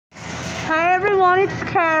everyone, it's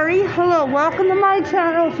Carrie. Hello, welcome to my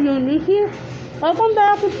channel if you're new here. Welcome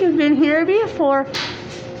back if you've been here before.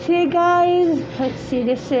 Hey guys, let's see,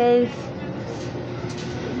 this is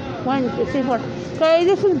Wednesday, okay,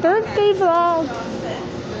 this is birthday vlog,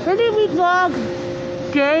 birthday week vlog,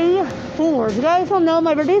 day 4. If you guys don't know,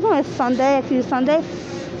 my birthday's on a Sunday, actually Sunday,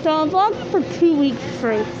 so I'm vlogging for 2 weeks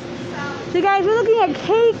straight. So guys, we're looking at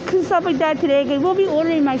cakes and stuff like that today. Okay, we'll be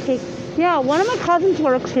ordering my cake. Yeah, one of my cousins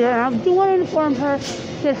works here, and I do want to inform her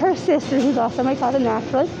that her sister, who's also my cousin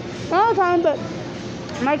naturally, not all the time, but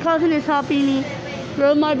my cousin is helping me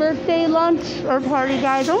throw my birthday lunch or party,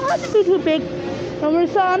 guys. I don't have to be too big. And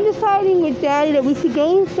so I'm deciding with Daddy that we should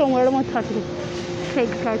go somewhere. I don't want to touch the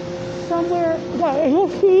cakes, guys. Somewhere, yeah, you'll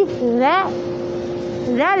see that.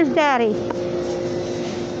 That is Daddy.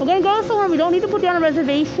 We're going to go somewhere. We don't need to put down a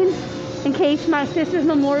reservation in case my sister's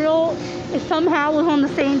memorial is somehow was on the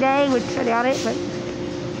same day, which I doubt it, but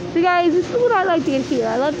so guys, this is what I like to get here.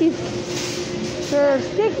 I love these. They're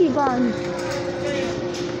sticky buns.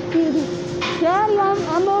 Daddy,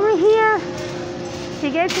 I'm over here. He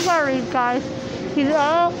gets worried, guys. He's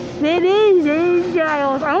these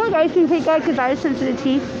Giles. I don't like ice cream cake, guys, because I have sensitive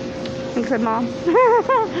teeth. Thanks, Mom. Guys,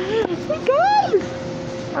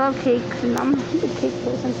 I love cakes, and I'm a cake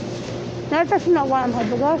person. That's actually not why I'm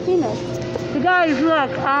hungry, but I've seen it. So guys, look,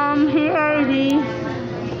 here are the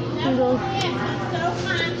noodles.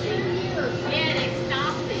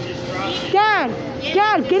 Dad,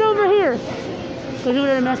 get over here. Go do it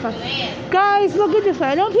in a mess. Guys, look at this.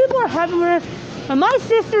 I know people are having this. When my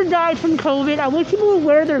sister died from COVID, I wish people would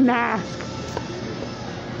wear their mask.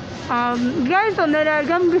 You guys don't know that. I'm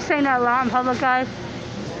going to be saying that a lot in public, guys.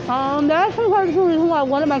 That's the reason why I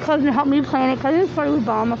wanted my cousin to help me plan it, because it's probably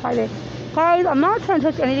bomb if I did. Guys, I'm not trying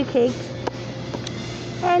to touch any of the cakes.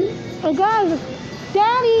 And, oh guys,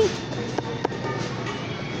 Daddy!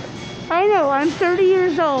 I know, I'm 30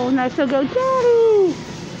 years old, and I still go, Daddy!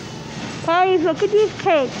 Guys, look at these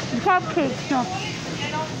cakes, the cupcakes, no.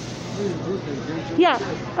 Yeah,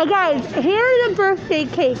 oh guys, here are the birthday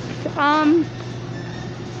cakes.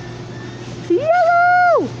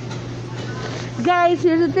 Yellow! Guys,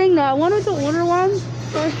 here's the thing though, I wanted to order one,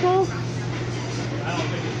 first of all.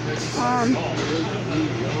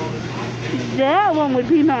 That one would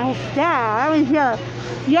be my style. That one's yellow.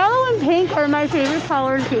 Yellow and pink are my favorite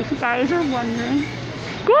colors, in case you guys are wondering.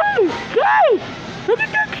 Guys! Look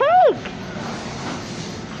at the cake!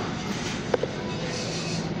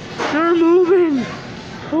 They're moving!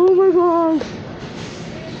 Oh my gosh!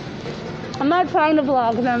 I'm not trying to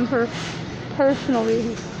vlog them for personal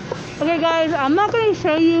reasons. Okay guys, I'm not going to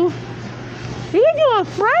show you. You can do a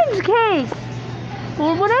French cake!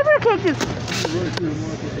 Or whatever cake is.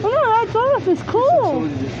 Oh no, that's awesome. It's cool.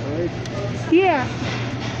 Yeah.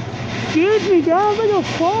 Excuse me, don't let it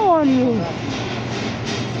fall on you.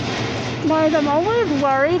 Guys, I'm always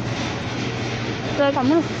worried. Like I'm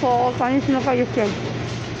gonna fall if I need to look at your kid.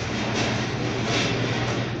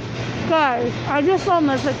 Guys, I just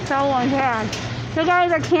almost like fell on hand. So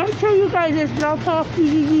guys, I can't show you guys this, but I'll talk to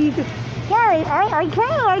you. Guys, I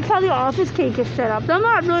kind of like how the Office cake is set up. I'm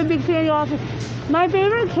not really a big fan of the Office. My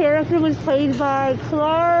favorite character was played by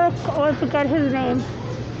Clark, or I forgot his name.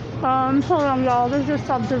 Hold on, y'all. This is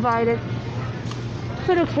subdivided.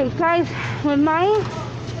 But okay, guys, with my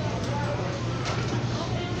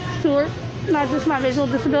short, not just my visual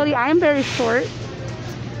disability, I am very short.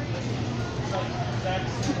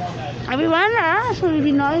 Everyone asked me to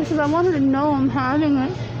be nice because I wanted to know I'm having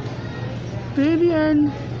it. Maybe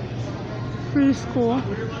in preschool.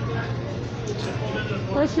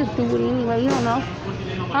 Let's just do it anyway, you don't know.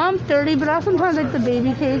 I'm 30, but I sometimes like the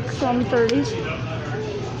baby cakes, so I'm 30.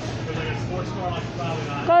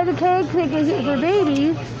 Guys, the cake is for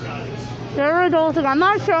babies. They're adults. I'm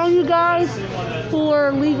not showing you guys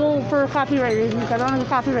for copyright reasons. I don't have a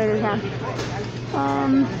copyright account.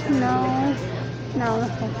 No.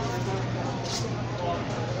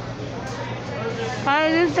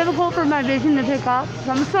 Guys, it's difficult for my vision to pick up.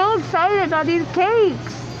 So I'm so excited about these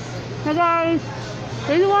cakes. Now guys,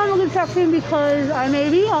 this is why I'm looking sexy because I may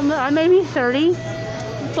be 30,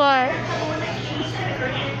 but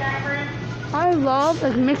I love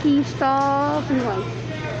like Mickey stuff and like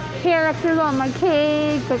characters on my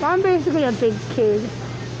cake. Like I'm basically a big kid.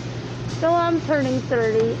 So I'm turning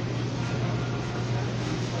 30.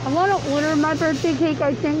 I want to order my birthday cake,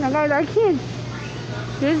 I think. Now guys, I can't.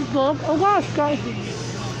 This book, oh gosh,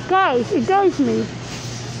 guys, it does me.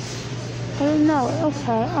 I didn't know it.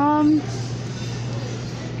 Okay, I'm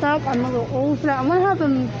a little old for that. I'm gonna have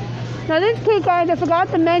them. Now this cake, guys, I forgot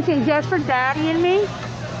to mention, just for Daddy and me.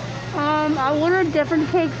 I ordered a different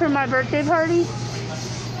cake for my birthday party.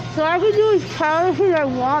 So I can do as childish I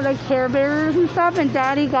want, like Care Bears and stuff, and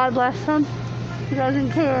Daddy, God bless him, he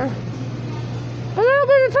doesn't care. I gotta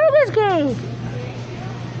go to Turkish game!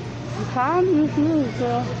 I'm trying to use you,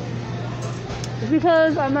 girl. It's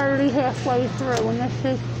because I'm already halfway through when this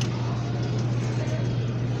is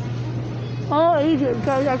all ages,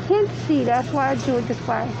 guys. I can't see, that's why I do it this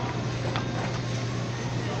way.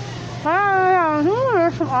 I don't know,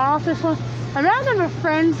 there's some office ones. I'd rather have a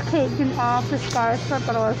friend's cake than office, guys. That's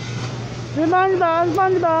what it was. SpongeBob,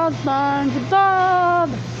 SpongeBob, SpongeBob.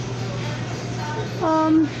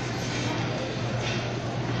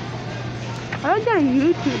 I got a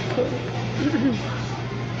YouTube cake.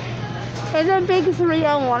 It's a big 3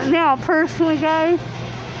 I want. Now, personally, guys,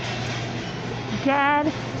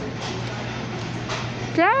 Dad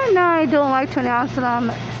and I don't like to announce it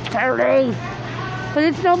on Saturday. But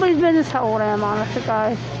it's nobody's business how old I am, honestly,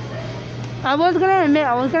 guys. I was gonna admit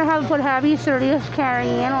I was gonna have to put Happy 30th Carrie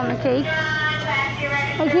Ann on the cake.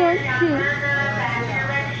 I can't see it.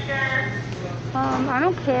 I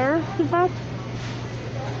don't care too much.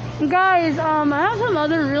 Guys, I have some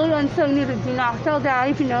other really unsettling news. Do not tell Dad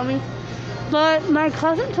if you know me. But my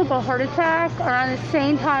cousin took a heart attack around the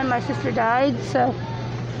same time my sister died, so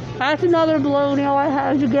that's another blow nail I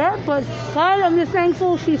have to get. But guys, I'm just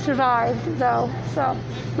thankful she survived, though. So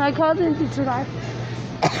my cousin did survive.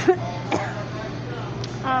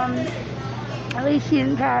 At least she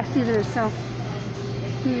didn't pass either. So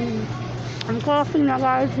I'm coughing now,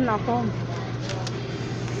 guys. I'm not going.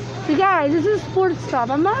 So guys, this is sports stuff.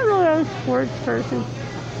 I'm not really a sports person.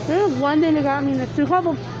 There's one thing that got me in this. A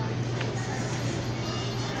couple.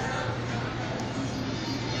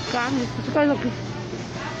 Got me. Guys, look.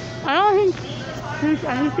 I don't think there's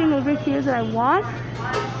anything over here that I want,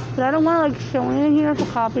 but I don't want to like show anything here for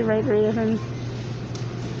copyright reasons.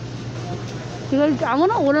 Because I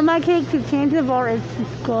want to order my cake to chances are it's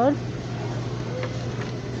good.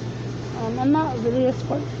 I'm not really a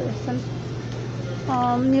sports person.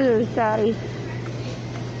 Neither is Daddy.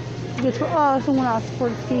 Just for us, we're not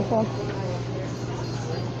sports people.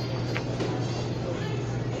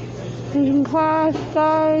 Taking class,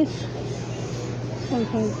 guys.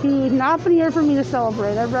 Okay, dude, not been here for me to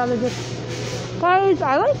celebrate. I'd rather just, guys,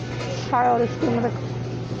 I like childish things like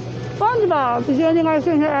SpongeBob. Is the only thing I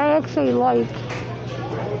think that I actually like.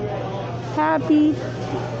 Happy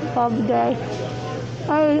Bob Day.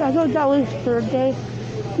 I thought that was third day.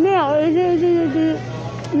 Now, the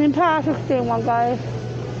Patrick's Day one, guys.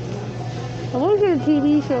 I was in a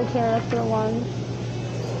TV show character one,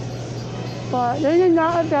 but they're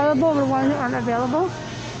not available. The ones that aren't available.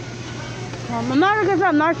 I'm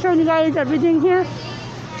not showing you guys everything here.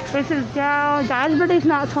 This is Dad. Dad's birthday's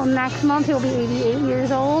not till next month. He'll be 88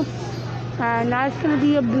 years old. And that's going to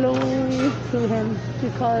be a blow to him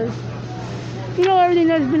because, you know, everything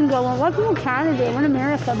that's been going. What's in Canada? We're in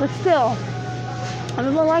America, but still. I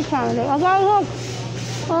don't like Canada. I got look.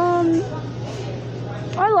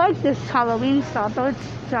 I like this Halloween stuff, though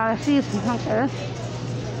it's out of season out there.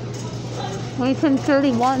 We turned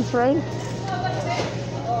 30 once, right?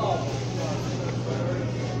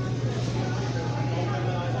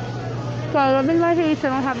 Guys, I've been my case, I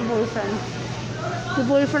don't have a boyfriend. The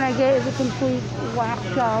boyfriend I get is a complete whack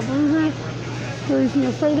job. So he's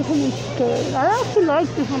afraid of him and scared. I actually like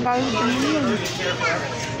this one, guys,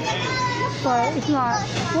 but it's not.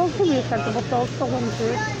 Well, it can be acceptable, so it's still going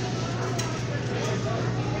through.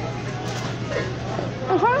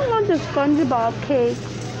 I kind of want the SpongeBob cake.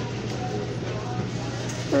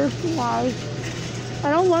 Personalized. I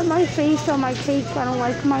don't want my face on my cake. I don't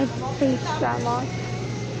like my face that much.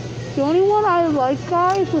 The only one I like,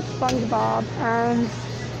 guys, was SpongeBob, and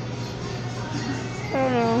I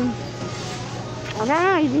don't know. I don't know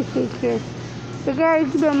how you just take this. But guys,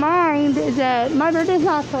 keep in mind that my birthday's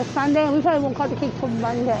not till Sunday, and we probably won't cut the cake till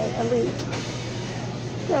Monday, at least.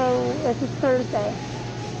 So, this is Thursday.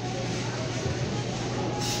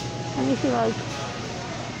 Let me see, like,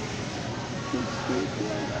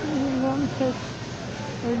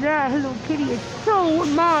 that Hello Kitty is so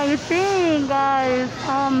my thing, guys.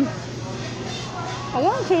 I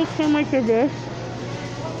want to take similar to this,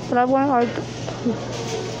 but I want like,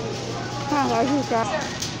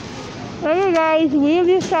 okay guys, we have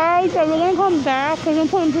decided that we're gonna come back because I'm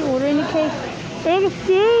putting to order in the cake.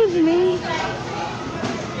 Excuse me.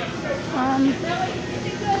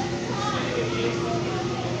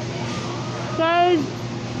 Guys.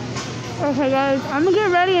 Okay guys, I'm gonna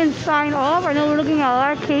get ready and sign off. I know we're looking at a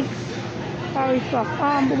lot of cakes. Sorry stuff.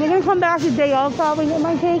 But we're gonna come back the day I'll probably get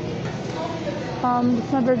my cake.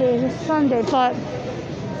 It's my birthday is Sunday, but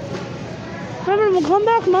remember we'll come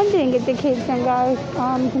back Monday and get the cake then, guys.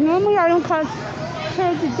 Normally I don't cut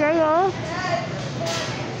take the day off.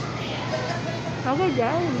 Okay,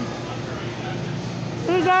 guys.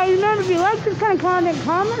 Hey guys, remember if you like this kind of content,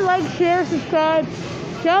 comment, like, share, subscribe.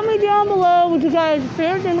 Tell me down below what you guys'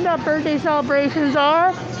 favorite thing about birthday celebrations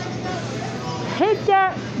are. Hit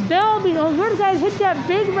that bell, remember guys, hit that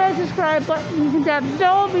big red subscribe button. Hit that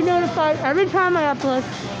bell, be notified every time I upload.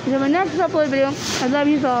 Until my next upload video, I love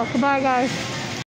you all. Goodbye, guys.